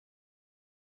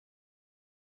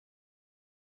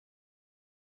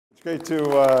Great to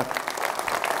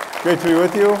be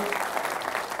with you.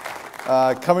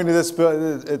 Coming to this,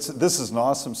 this is an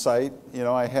awesome site. You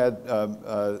know, I had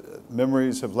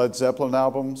memories of Led Zeppelin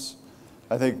albums.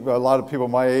 I think a lot of people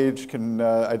my age can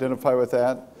identify with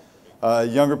that.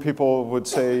 Younger people would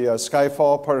say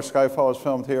Skyfall, part of Skyfall was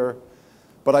filmed here.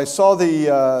 But I saw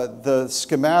the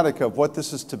schematic of what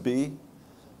this is to be.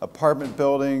 Apartment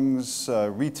buildings,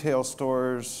 retail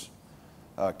stores,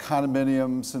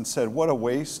 condominiums, and said, what a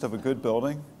waste of a good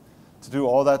building to do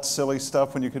all that silly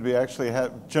stuff when you could be actually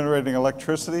generating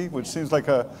electricity, which seems like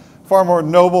a far more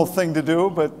noble thing to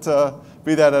do, but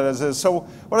be that as is. So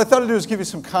what I thought I'd do is give you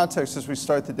some context as we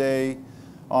start the day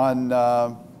on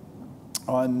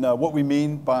what we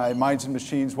mean by minds and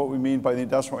machines, what we mean by the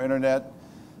industrial internet.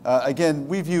 Again,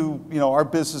 we view, our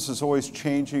business is always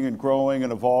changing and growing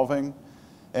and evolving.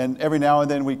 And every now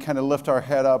and then we kind of lift our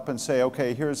head up and say,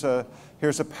 okay, here's a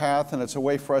path, and it's a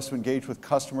way for us to engage with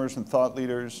customers and thought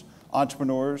leaders,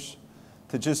 entrepreneurs,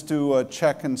 to just do a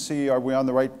check and see, are we on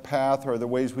the right path, or are there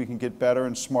ways we can get better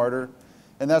and smarter?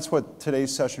 And that's what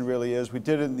today's session really is. We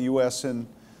did it in the US in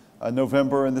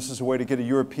November, and this is a way to get a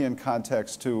European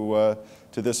context to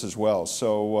this as well.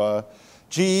 So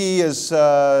GE is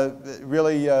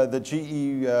really the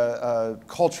GE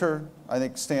culture, I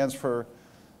think, stands for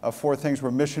four things.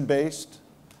 We're mission-based.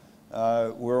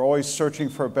 We're always searching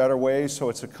for a better way, so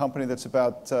it's a company that's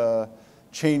about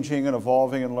changing and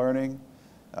evolving and learning.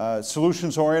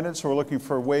 Solutions-oriented, so we're looking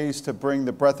for ways to bring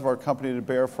the breadth of our company to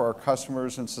bear for our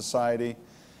customers and society.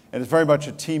 And it's very much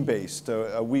a team-based,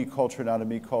 a we culture, not a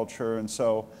me culture. And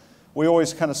so we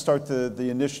always kind of start the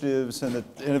initiatives and the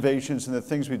innovations and the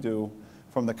things we do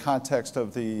from the context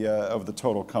of the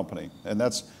total company. And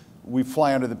we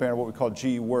fly under the banner of what we call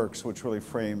GE Works, which really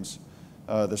frames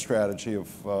the strategy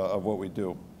of what we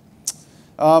do.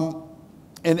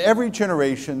 In every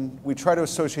generation, we try to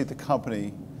associate the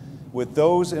company with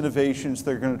those innovations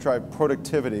that are going to drive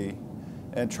productivity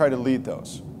and try to lead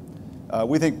those.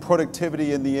 We think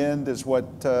productivity in the end is what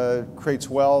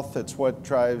creates wealth, it's what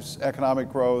drives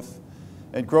economic growth,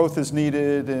 and growth is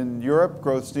needed in Europe,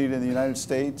 growth is needed in the United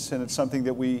States, and it's something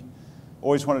that we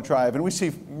always want to drive. And we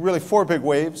see really four big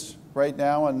waves right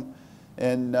now,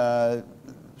 and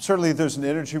certainly there's an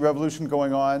energy revolution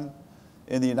going on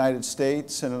in the United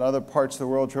States and in other parts of the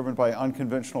world driven by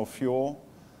unconventional fuel,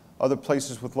 other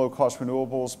places with low-cost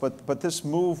renewables. But this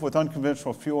move with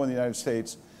unconventional fuel in the United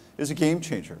States is a game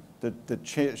changer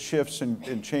that shifts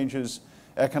and changes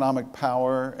economic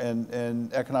power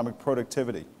and economic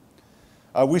productivity.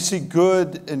 We see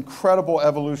good, incredible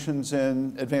evolutions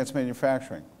in advanced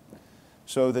manufacturing,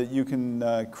 so that you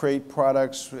can create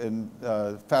products in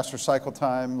faster cycle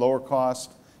time, lower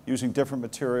cost, using different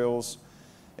materials.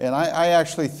 And I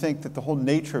actually think that the whole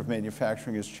nature of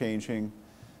manufacturing is changing,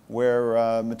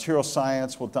 where material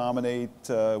science will dominate,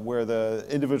 where the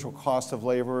individual cost of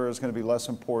labor is going to be less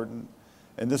important.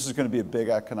 And this is going to be a big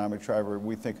economic driver,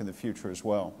 we think, in the future as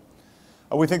well.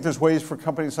 We think there's ways for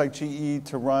companies like GE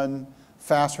to run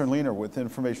faster and leaner with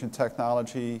information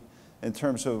technology in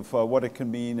terms of what it can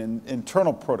mean in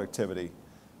internal productivity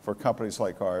for companies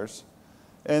like ours.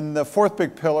 And the fourth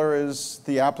big pillar is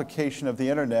the application of the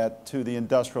internet to the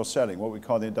industrial setting, what we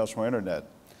call the industrial internet.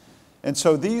 And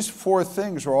so these four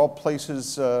things are all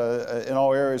places in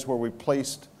all areas where we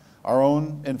placed our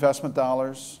own investment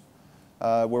dollars,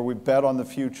 where we bet on the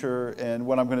future. And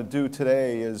what I'm going to do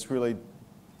today is really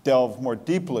dive more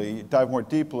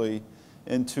deeply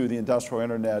into the industrial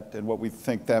internet and what we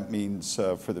think that means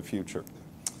for the future.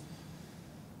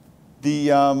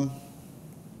 Go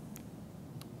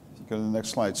to the next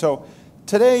slide. So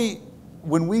today,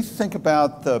 when we think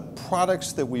about the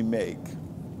products that we make,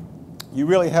 you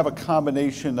really have a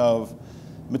combination of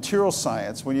material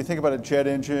science. When you think about a jet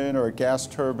engine or a gas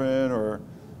turbine or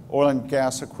oil and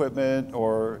gas equipment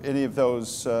or any of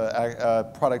those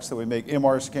products that we make,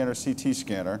 MR scanner, CT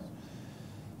scanner,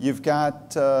 you've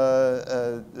got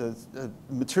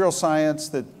material science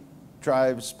that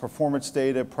drives performance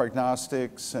data,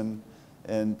 prognostics, and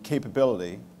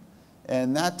capability.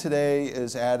 And that today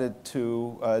is added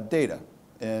to data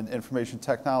and information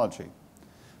technology.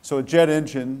 So a jet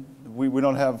engine,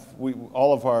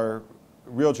 all of our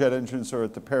real jet engines are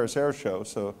at the Paris Air Show,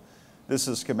 so this is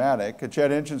a schematic. A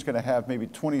jet engine is going to have maybe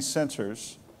 20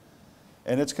 sensors,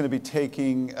 and it's going to be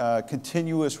taking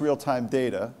continuous real-time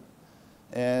data.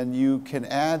 And you can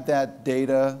add that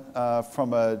data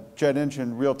from a jet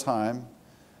engine real-time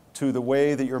to the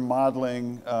way that you're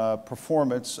modeling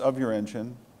performance of your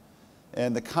engine.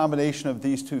 And the combination of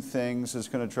these two things is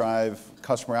going to drive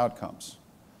customer outcomes.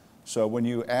 So when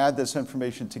you add this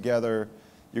information together,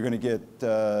 you're going to get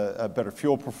a better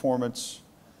fuel performance,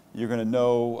 You're going to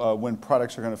know when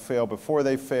products are going to fail before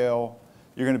they fail.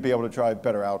 You're going to be able to drive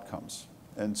better outcomes.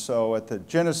 And so at the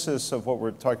genesis of what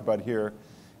we're talking about here,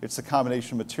 it's the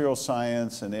combination of material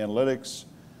science and analytics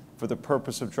for the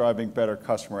purpose of driving better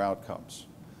customer outcomes.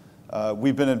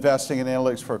 We've been investing in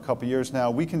analytics for a couple years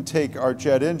now. We can take our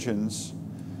jet engines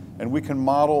and we can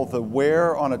model the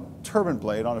wear on a turbine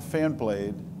blade, on a fan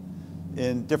blade,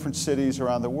 in different cities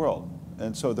around the world.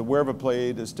 And so the wear of a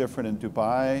blade is different in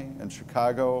Dubai and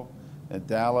Chicago and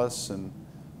Dallas and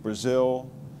Brazil.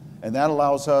 And that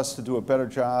allows us to do a better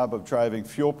job of driving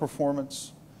fuel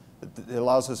performance. It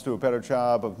allows us to do a better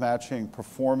job of matching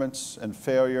performance and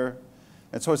failure.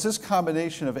 And so it's this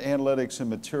combination of analytics and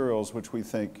materials which we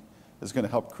think is going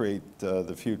to help create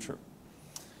the future.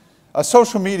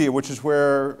 Social media, which is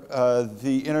where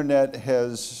the internet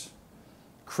has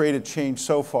created change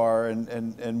so far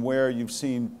and where you've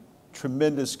seen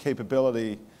tremendous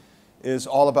capability, is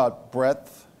all about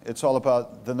breadth. It's all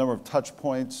about the number of touch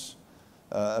points,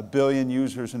 1 billion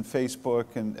users in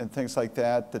Facebook and things like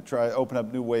that open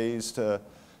up new ways to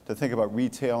think about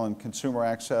retail and consumer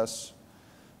access.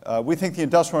 We think the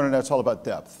industrial internet's all about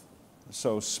depth.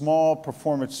 So small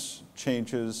performance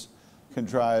changes can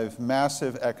drive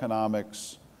massive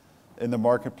economics in the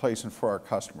marketplace and for our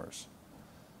customers.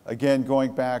 Again,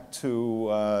 going back to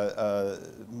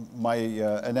my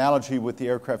analogy with the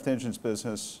aircraft engines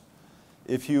business,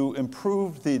 if you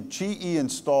improve the GE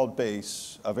installed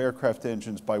base of aircraft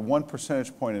engines by 1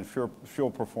 percentage point in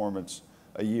fuel performance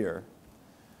a year,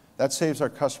 that saves our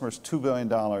customers $2 billion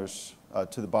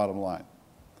to the bottom line.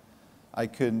 I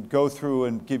can go through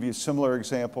and give you similar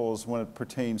examples when it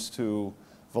pertains to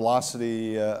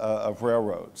velocity of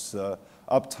railroads,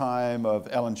 uptime of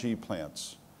LNG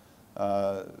plants,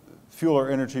 fuel or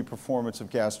energy performance of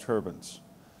gas turbines.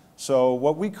 So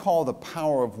what we call the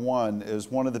power of one is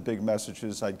one of the big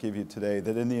messages I'd give you today,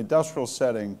 that in the industrial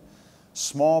setting,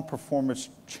 small performance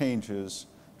changes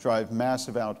drive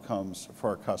massive outcomes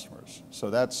for our customers. So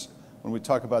that's, when we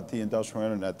talk about the industrial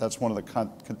internet, that's one of the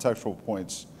contextual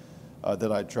points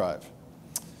that I drive.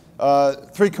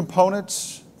 3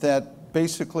 components that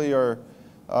basically are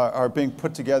being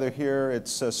put together here.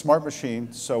 It's a smart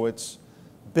machine, so it's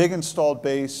big installed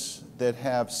base that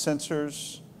have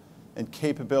sensors and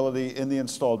capability in the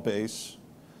installed base.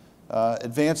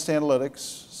 Advanced analytics,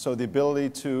 so the ability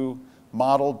to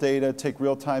model data, take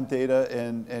real-time data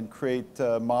and create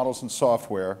models and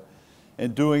software,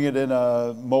 and doing it in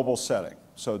a mobile setting.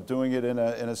 So doing it in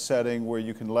a setting where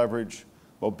you can leverage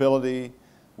mobility,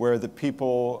 where the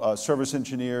people, service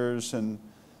engineers and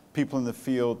people in the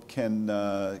field can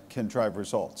drive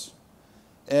results.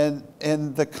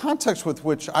 And the context with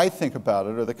which I think about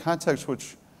it, or the context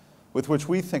with which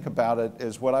we think about it,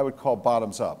 is what I would call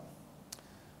bottoms up.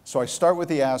 So I start with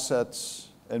the assets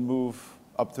and move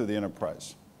up through the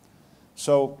enterprise.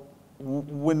 So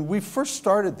when we first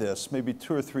started this, maybe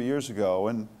 2 or 3 years ago,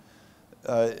 and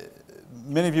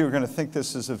many of you are going to think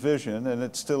this is a vision, and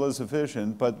it still is a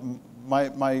vision, but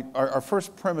our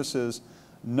first premise is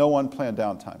no unplanned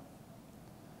downtime.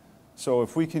 So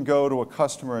if we can go to a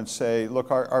customer and say,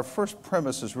 look, our first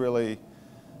premise is really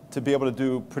to be able to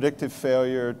do predictive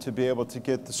failure, to be able to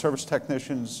get the service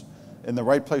technicians in the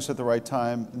right place at the right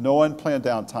time, no unplanned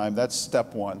downtime, that's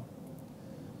step 1.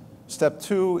 Step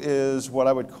 2 is what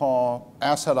I would call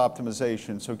asset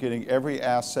optimization, so getting every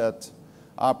asset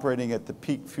operating at the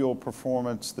peak fuel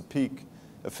performance, the peak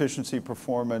efficiency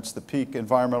performance, the peak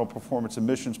environmental performance,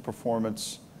 emissions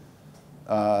performance,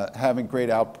 having great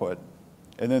output.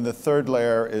 And then the third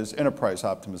layer is enterprise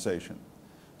optimization.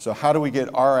 So how do we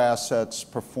get our assets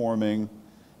performing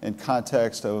in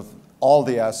context of all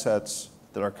the assets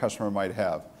that our customer might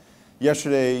have?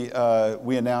 Yesterday,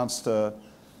 we announced a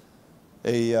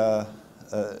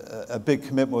big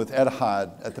commitment with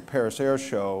Etihad at the Paris Air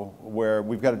Show, where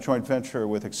we've got a joint venture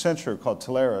with Accenture called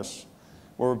Teleris,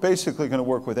 where we're basically going to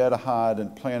work with Etihad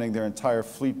in planning their entire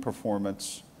fleet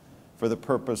performance for the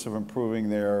purpose of improving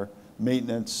their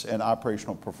maintenance and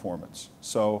operational performance.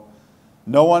 So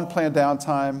no unplanned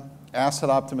downtime, asset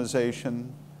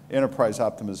optimization, enterprise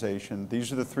optimization.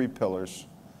 These are the 3 pillars.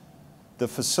 The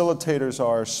facilitators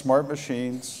are smart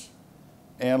machines,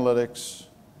 analytics,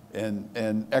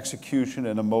 and execution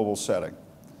in a mobile setting.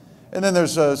 And then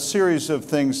there's a series of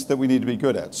things that we need to be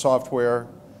good at. Software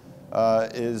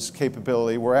is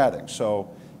capability we're adding.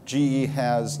 So GE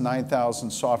has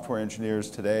 9,000 software engineers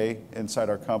today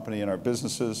inside our company and our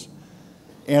businesses.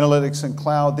 Analytics and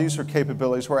cloud, these are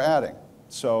capabilities we're adding.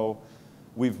 So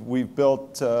we've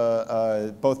built,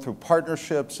 both through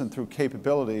partnerships and through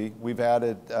capability, we've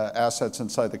added assets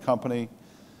inside the company.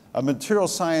 Material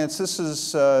science,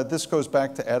 this goes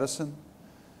back to Edison.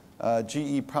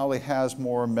 GE probably has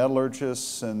more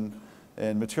metallurgists and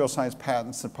material science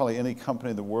patents than probably any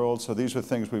company in the world. So these are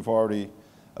things we've already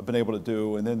been able to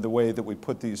do. And then the way that we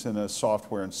put these in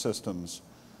software and systems.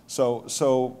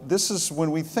 So this is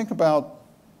when we think about,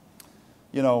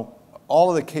 all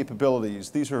of the capabilities,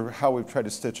 these are how we've tried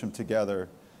to stitch them together.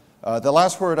 The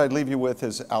last word I'd leave you with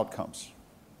is outcomes.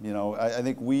 I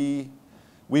think we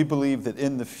believe that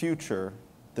in the future,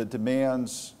 the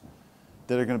demands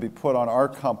that are going to be put on our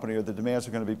company or the demands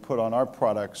that are going to be put on our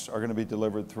products are going to be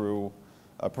delivered through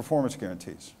performance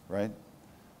guarantees, right?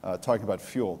 Talking about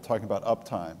fuel, talking about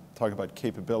uptime, talking about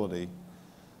capability.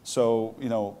 So,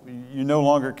 you no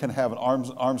longer can have an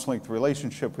arm's length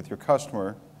relationship with your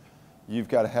customer. You've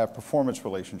got to have performance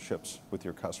relationships with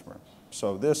your customer.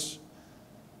 So this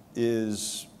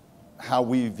is how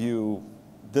we view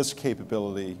this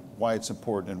capability, why it's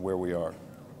important, and where we are.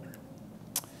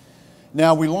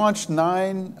 Now, we launched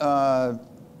 9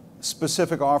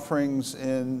 specific offerings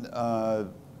in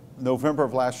November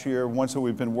of last year, ones that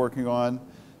we've been working on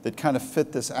that kind of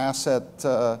fit this asset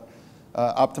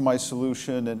optimized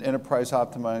solution and enterprise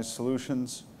optimized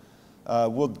solutions.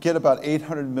 We'll get about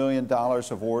 $800 million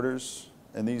of orders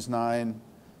in these 9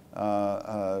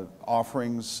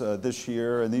 offerings this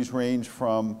year, and these range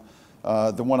from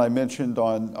the one I mentioned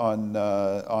on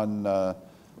the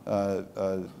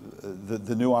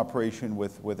new operation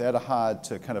with Etihad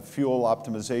to kind of fuel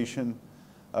optimization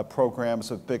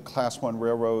programs of big Class 1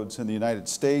 railroads in the United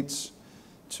States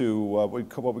to what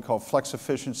we call flex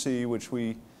efficiency, which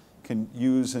we can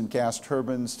use in gas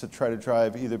turbines to try to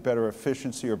drive either better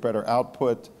efficiency or better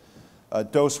output.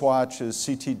 Dose Watch is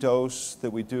CT dose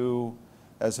that we do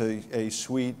as a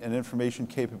suite and information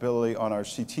capability on our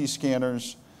CT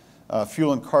scanners.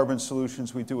 Fuel and carbon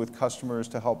solutions we do with customers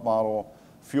to help model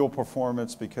fuel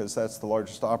performance because that's the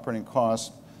largest operating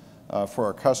cost for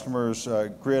our customers.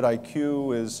 Grid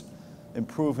IQ is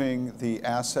improving the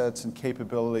assets and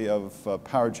capability of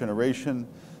power generation.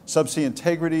 Subsea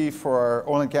integrity for our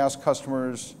oil and gas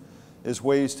customers is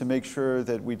ways to make sure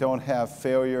that we don't have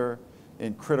failure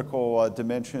in critical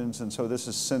dimensions, and so this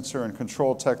is sensor and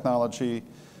control technology.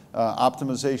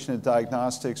 Optimization and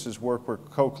diagnostics is work we're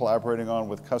co-collaborating on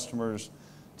with customers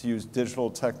to use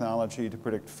digital technology to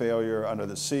predict failure under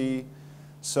the sea.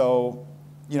 So,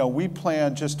 we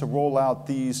plan just to roll out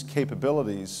these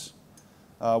capabilities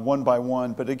one by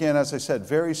one, but again, as I said,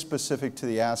 very specific to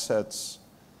the assets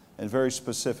and very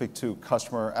specific to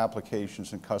customer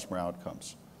applications and customer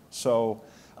outcomes. So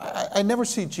I never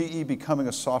see GE becoming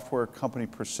a software company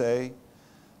per se,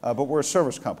 but we're a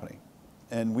service company.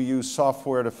 And we use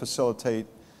software to facilitate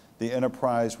the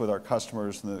enterprise with our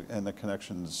customers and the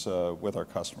connections with our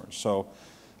customers. So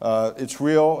it's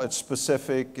real, it's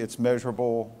specific, it's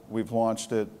measurable. We've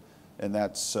launched it, and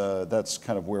that's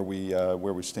kind of where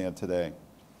we stand today.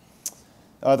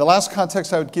 The last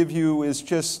context I would give you is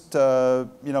just,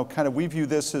 we view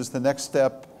this as the next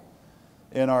step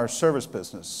in our service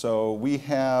business. So we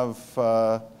have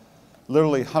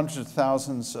literally hundreds of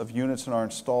thousands of units in our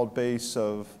installed base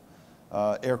of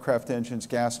aircraft engines,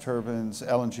 gas turbines,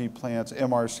 LNG plants,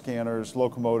 MR scanners,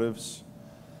 locomotives.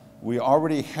 We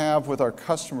already have with our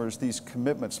customers these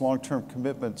commitments, long-term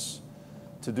commitments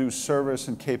to do service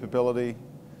and capability.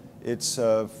 It's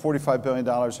 $45 billion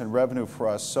in revenue for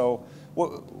us. So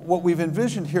what we've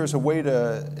envisioned here is a way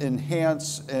to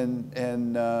enhance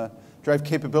and drive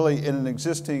capability in an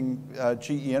existing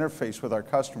GE interface with our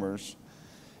customers.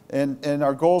 And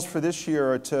our goals for this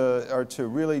year are to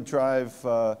really drive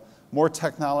more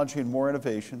technology and more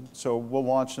innovation. So we'll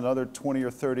launch another 20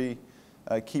 or 30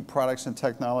 key products and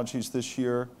technologies this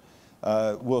year.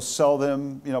 We'll sell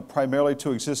them, primarily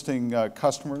to existing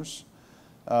customers.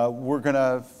 We're going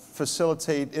to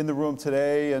facilitate in the room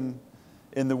today and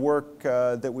in the work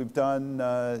that we've done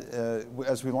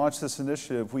as we launch this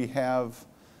initiative. We have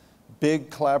big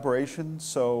collaboration.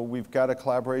 So we've got a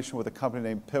collaboration with a company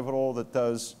named Pivotal that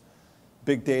does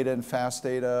big data and fast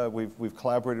data. We've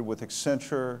collaborated with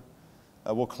Accenture.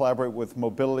 We'll collaborate with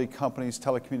mobility companies,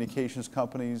 telecommunications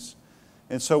companies.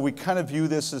 And so we kind of view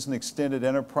this as an extended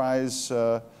enterprise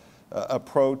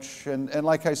approach. And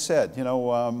like I said,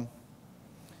 the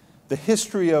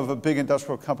history of a big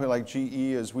industrial company like GE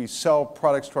is we sell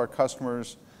products to our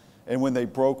customers, and when they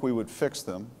broke, we would fix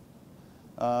them.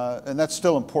 And that's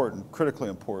still important, critically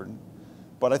important.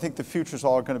 But I think the future is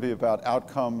all going to be about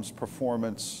outcomes,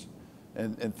 performance,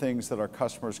 and things that our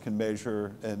customers can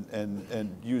measure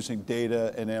and using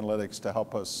data and analytics to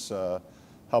help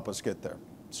us get there.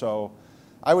 So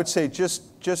I would say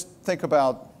just think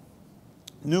about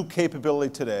new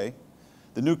capability today.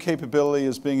 The new capability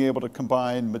is being able to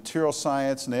combine material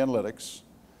science and analytics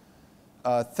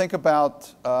think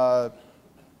about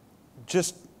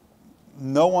just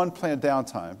no unplanned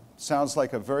downtime. Sounds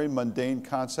like a very mundane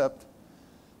concept.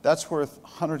 That's worth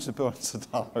hundreds of billions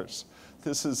of dollars.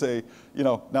 This is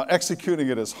now executing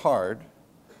it is hard,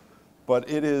 but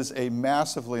it is a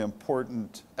massively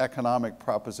important economic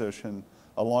proposition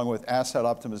along with asset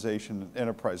optimization and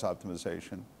enterprise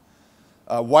optimization.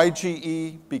 Why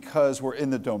GE? Because we're in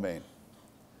the domain.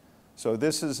 So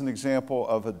this is an example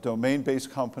of a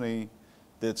domain-based company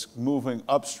that's moving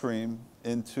upstream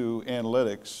into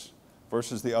analytics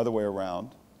versus the other way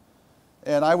around.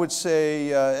 And I would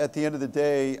say at the end of the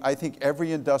day, I think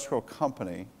every industrial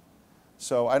company,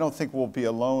 so I don't think we'll be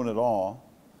alone at all,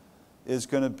 is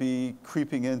going to be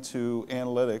creeping into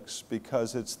analytics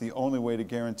because it's the only way to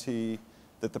guarantee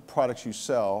that the products you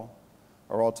sell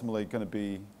are ultimately going to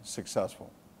be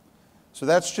successful. So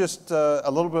that's just a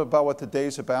little bit about what the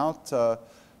day's about.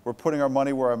 We're putting our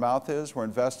money where our mouth is. We're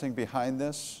investing behind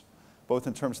this, both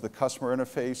in terms of the customer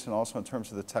interface and also in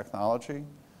terms of the technology.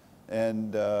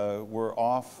 And we're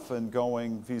off and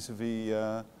going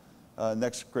vis-a-vis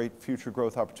next great future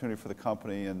growth opportunity for the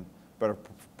company and better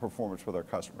performance with our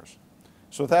customers.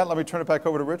 So with that, let me turn it back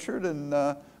over to Richard, and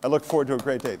I look forward to a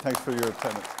great day. Thanks for your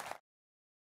attendance.